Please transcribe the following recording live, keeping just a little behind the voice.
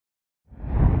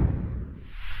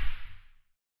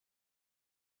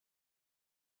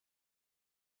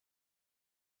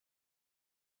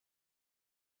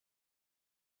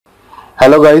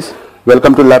Hello guys,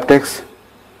 welcome to Laptex.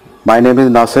 My name is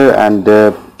Nasir and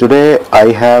today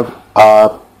I have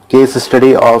a case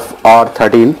study of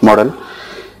R13 model.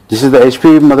 This is the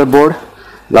HP motherboard.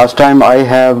 Last time I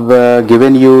have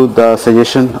given you the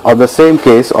suggestion of the same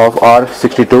case of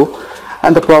R62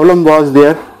 and the problem was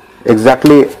there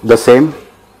exactly the same.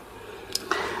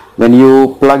 When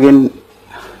you plug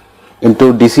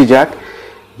into DC jack,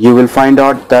 you will find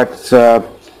out that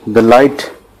the light,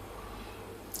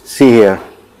 see here,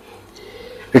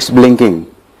 it's blinking,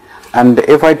 and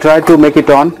if I try to make it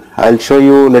on, I'll show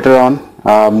you later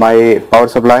on my power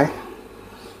supply,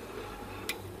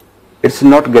 it's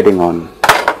not getting on.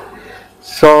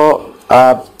 So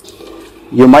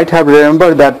you might have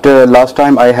remembered that last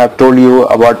time I have told you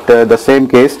about the same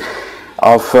case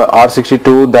of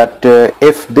R62, that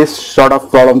if this sort of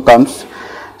problem comes,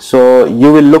 so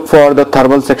you will look for the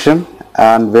thermal section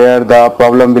and where the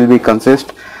problem will be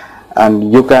consist,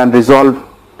 and you can resolve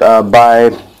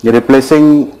by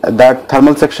replacing that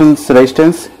thermal section's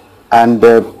resistance, and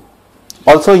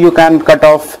also you can cut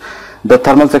off the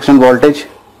thermal section voltage.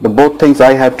 The both things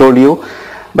I have told you,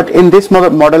 but in this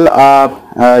model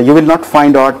you will not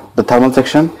find out the thermal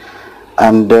section,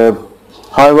 and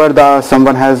however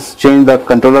someone has changed the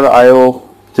controller IO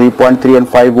 3.3 and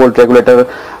 5 volt regulator,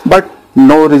 but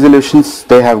no resolutions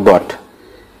they have got.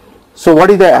 So what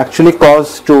is the actually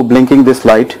cause to blinking this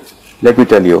light? Let me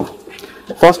tell you.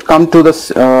 First come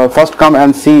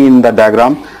and see in the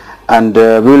diagram, and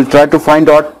we will try to find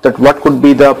out that what could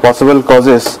be the possible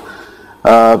causes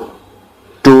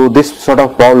to this sort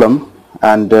of problem,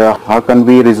 and how can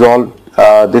we resolve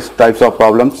these types of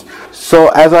problems. So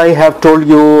as I have told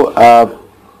you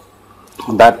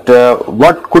that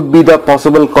what could be the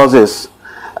possible causes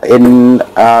in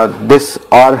this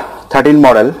R13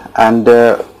 model,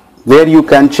 and where you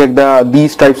can check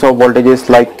these types of voltages,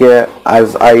 like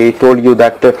as I told you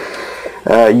that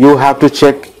you have to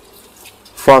check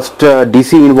first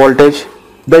DC in voltage.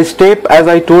 The step, as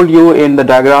I told you in the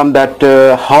diagram, that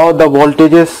how the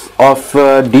voltages of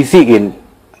DC in,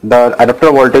 the adapter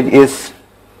voltage is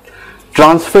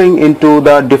transferring into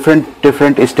the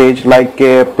different stage, like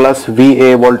plus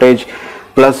VA voltage,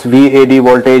 plus VAD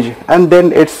voltage, and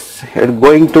then it's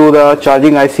going to the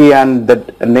charging IC, and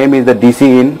the name is the DC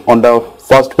in on the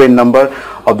first pin number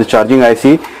of the charging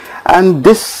IC, and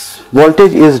this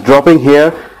voltage is dropping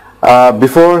here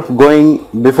before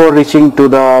reaching to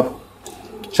the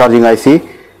charging IC.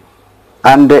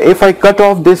 And if I cut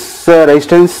off this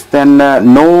resistance, then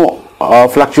no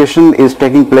fluctuation is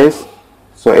taking place,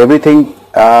 so everything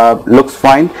looks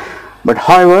fine, but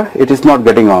however it is not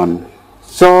getting on.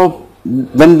 So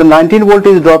when the 19 volt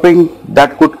is dropping,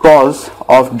 that could cause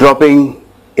of dropping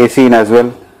AC in as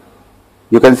well.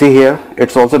 You can see here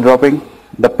it's also dropping.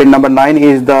 The pin number 9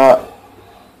 is the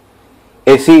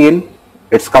AC in,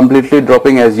 it's completely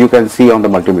dropping, as you can see on the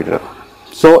multimeter.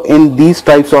 So in these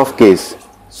types of case,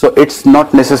 so it's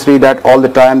not necessary that all the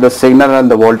time the signal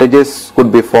and the voltages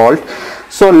could be fault.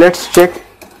 So let's check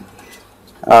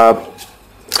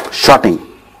shorting.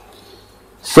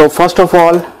 So first of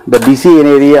all, the DC in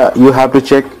area, you have to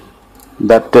check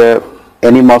that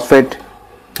any MOSFET,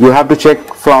 you have to check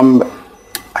from,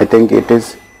 I think it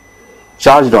is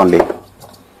charged only.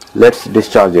 Let's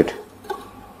discharge it.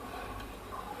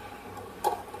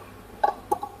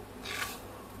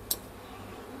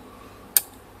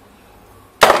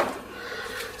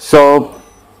 So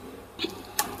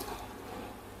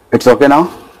it's okay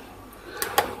now.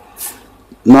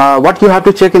 Now what you have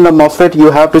to check in the MOSFET,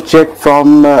 you have to check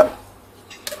from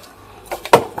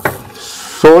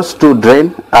source to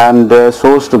drain, and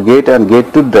source to gate, and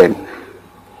gate to drain.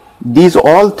 These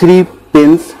all three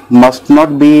pins must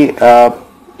not be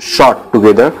short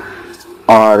together,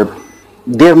 or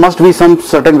there must be some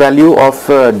certain value of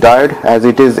diode, as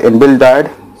it is inbuilt diode.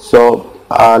 So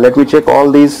let me check all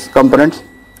these components.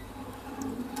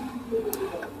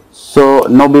 So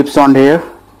no beeps on here.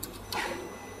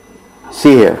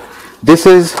 See here, this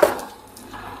is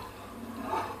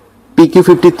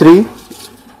PQ53,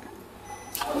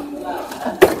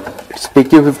 it's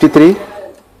PQ53,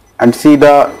 and see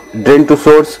the drain to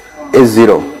source is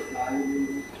 0.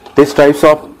 These types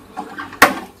of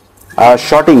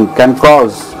shorting can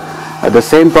cause the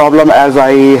same problem as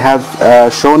I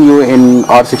have shown you in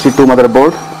R62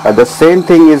 motherboard. The same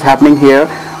thing is happening here,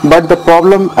 but the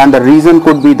problem and the reason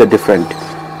could be the different.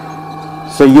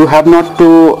 So you have not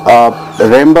to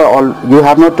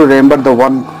remember the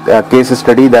one case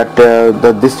study that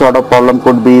this sort of problem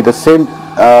could be the same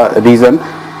reason.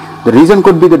 The reason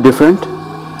could be the different.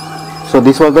 So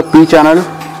this was the P channel,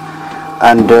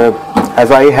 and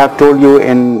as I have told you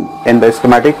in the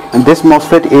schematic, and this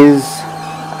MOSFET is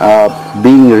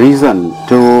being reason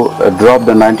to drop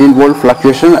the 19 volt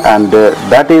fluctuation, and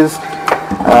that is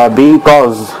being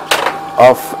cause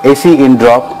of AC in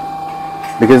drop,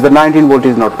 because the 19 volt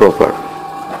is not proper.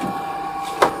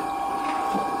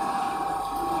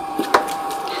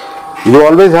 You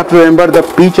always have to remember the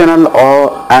P channel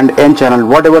and N channel,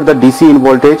 whatever the DC in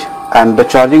voltage, and the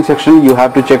charging section you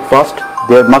have to check first.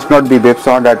 There must not be bips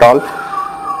on at all.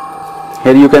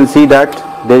 Here you can see that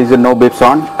there is no bips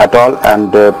on at all,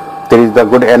 and there is the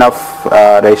good enough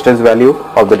resistance value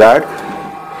of the diode.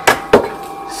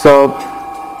 So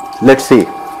let's see.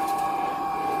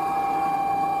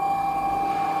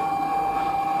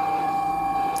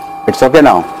 It's okay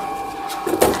now.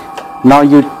 Now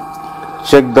you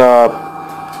check the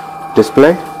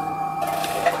display.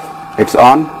 It's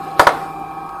on.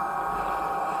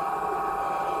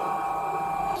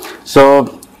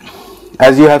 So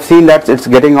as you have seen that it's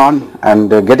getting on and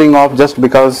getting off, just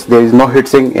because there is no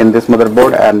heatsink in this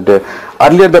motherboard, and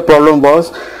earlier the problem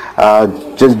was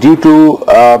just due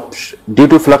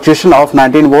to fluctuation of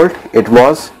 19 volt, it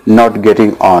was not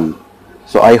getting on.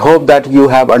 So I hope that you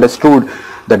have understood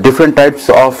the different types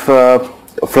of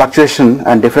fluctuation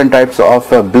and different types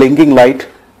of blinking light,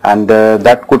 and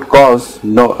that could cause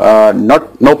no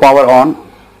power on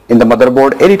in the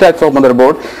motherboard, any types of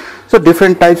motherboard. So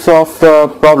different types of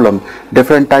problem,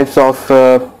 different types of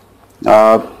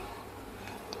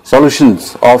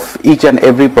solutions of each and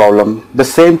every problem. The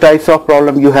same types of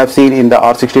problem you have seen in the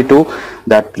R62,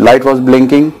 that light was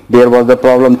blinking. There was the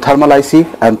problem thermal IC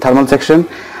and thermal section,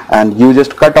 and you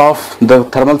just cut off the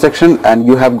thermal section and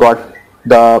you have got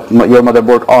your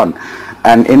motherboard on.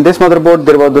 And in this motherboard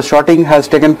there was the shorting has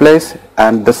taken place,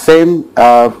 and the same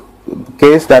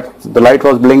case that the light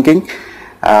was blinking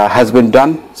has been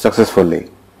done successfully.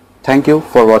 Thank you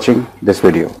for watching this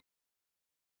video.